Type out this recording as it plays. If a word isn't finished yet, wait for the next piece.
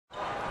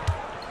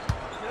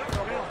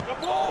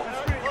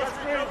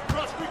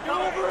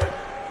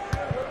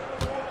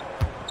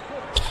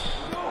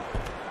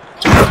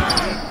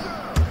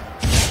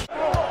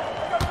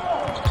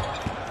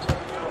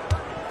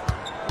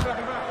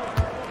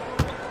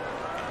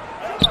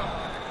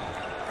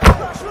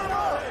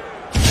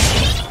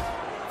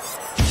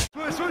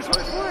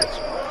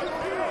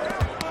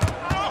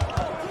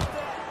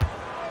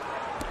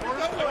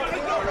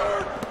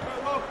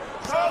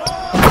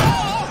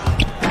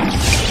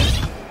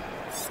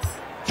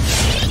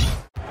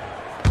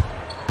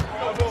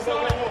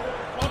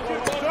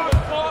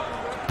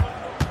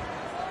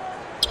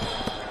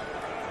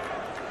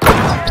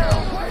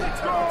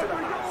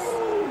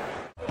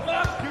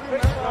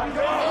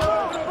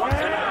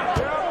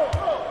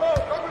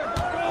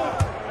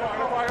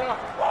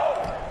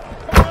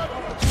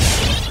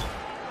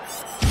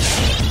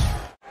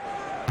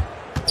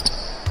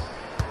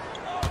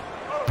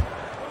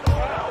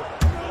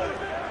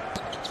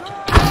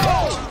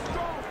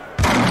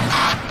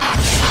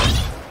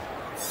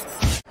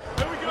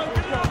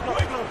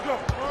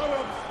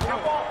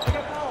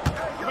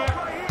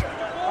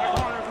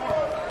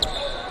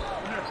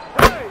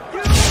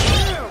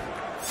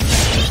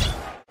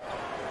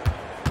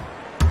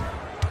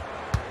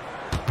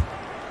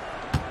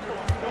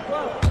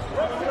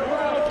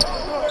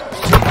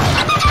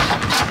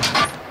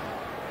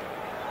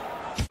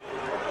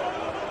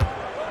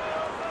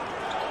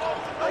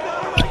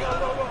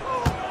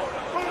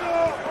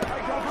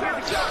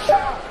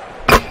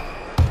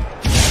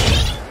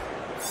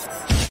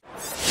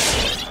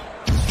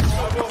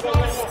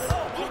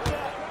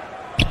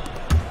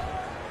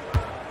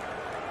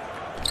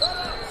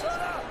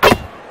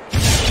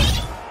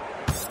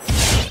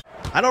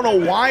I don't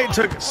know why it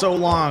took so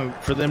long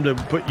for them to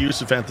put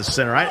Yusuf at the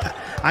center.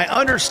 I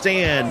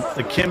understand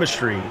the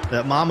chemistry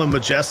that Mama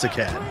Majestic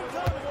had.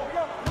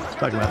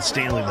 Talking about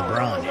Stanley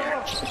LeBron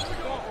here.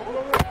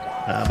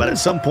 But at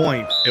some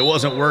point, it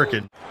wasn't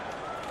working.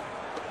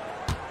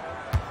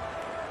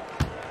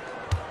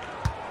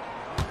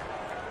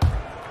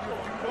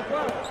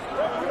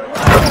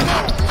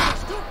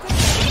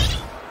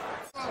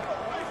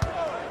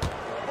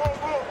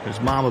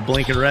 There's Mama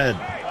blinking red.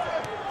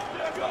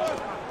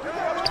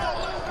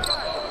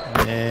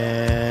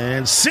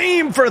 And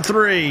seam for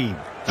three.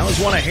 That was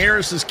one of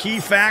Harris's key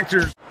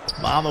factors.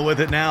 Mama with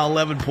it now,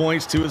 11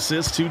 points, 2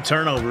 assists, 2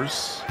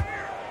 turnovers.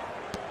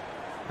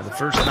 And the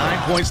first 9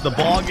 points of the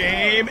ball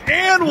game,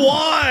 and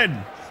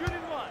one.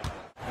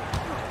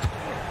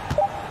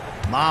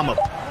 Mama.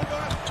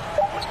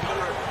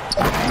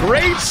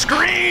 Great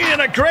screen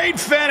and a great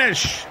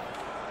finish.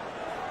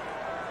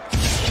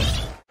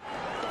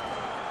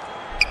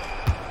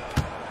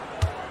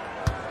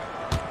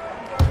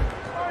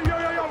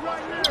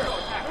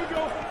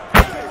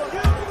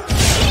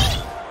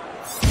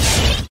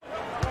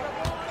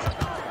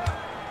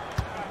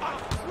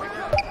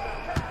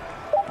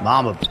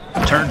 Mama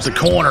turns the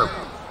corner.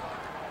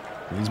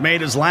 He's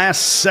made his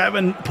last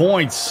 7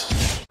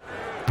 points.